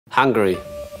Hungary.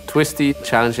 Twisty,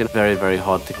 challenging, very, very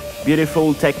hot.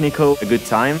 Beautiful, technical, a good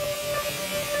time.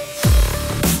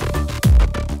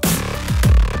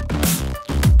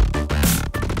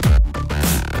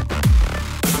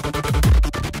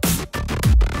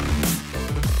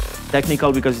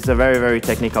 Technical because it's a very, very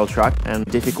technical track and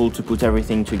difficult to put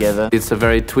everything together. It's a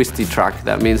very twisty track.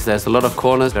 That means there's a lot of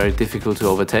corners, very difficult to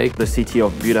overtake. The city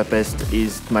of Budapest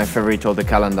is my favorite of the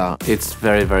calendar. It's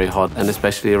very, very hot, and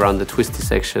especially around the twisty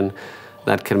section,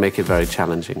 that can make it very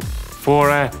challenging. For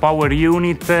a power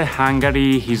unit,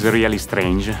 Hungary is really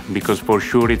strange, because for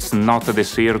sure it's not the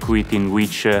circuit in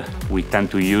which we tend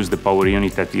to use the power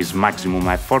unit that is maximum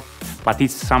effort, but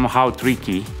it's somehow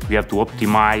tricky. We have to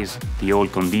optimize the whole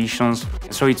conditions,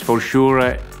 so it's for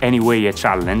sure anyway a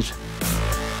challenge.